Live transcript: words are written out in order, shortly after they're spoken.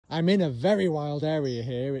I'm in a very wild area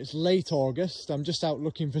here. It's late August. I'm just out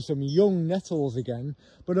looking for some young nettles again.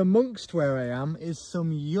 But amongst where I am is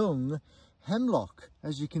some young hemlock,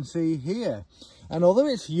 as you can see here. And although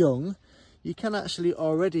it's young, you can actually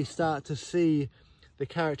already start to see the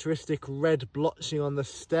characteristic red blotching on the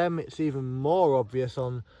stem. It's even more obvious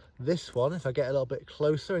on this one. If I get a little bit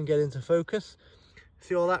closer and get into focus,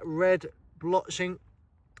 see all that red blotching?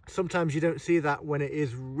 Sometimes you don't see that when it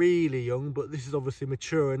is really young, but this is obviously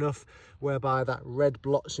mature enough whereby that red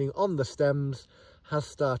blotching on the stems has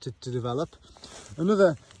started to develop.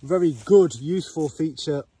 Another very good, useful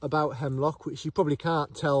feature about hemlock, which you probably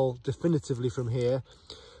can't tell definitively from here,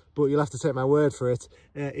 but you'll have to take my word for it,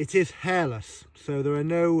 it is hairless. So there are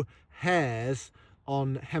no hairs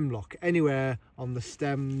on hemlock anywhere on the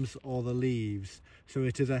stems or the leaves. So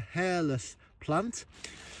it is a hairless plant.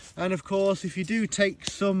 And of course, if you do take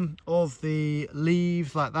some of the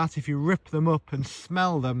leaves like that, if you rip them up and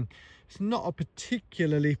smell them, it's not a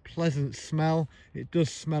particularly pleasant smell. It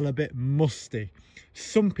does smell a bit musty.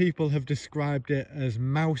 Some people have described it as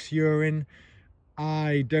mouse urine.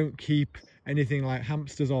 I don't keep anything like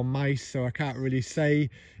hamsters or mice, so I can't really say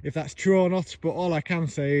if that's true or not, but all I can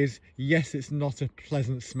say is yes, it's not a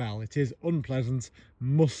pleasant smell. It is unpleasant,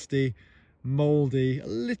 musty, mouldy, a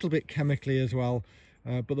little bit chemically as well.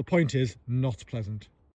 But the point is, not pleasant.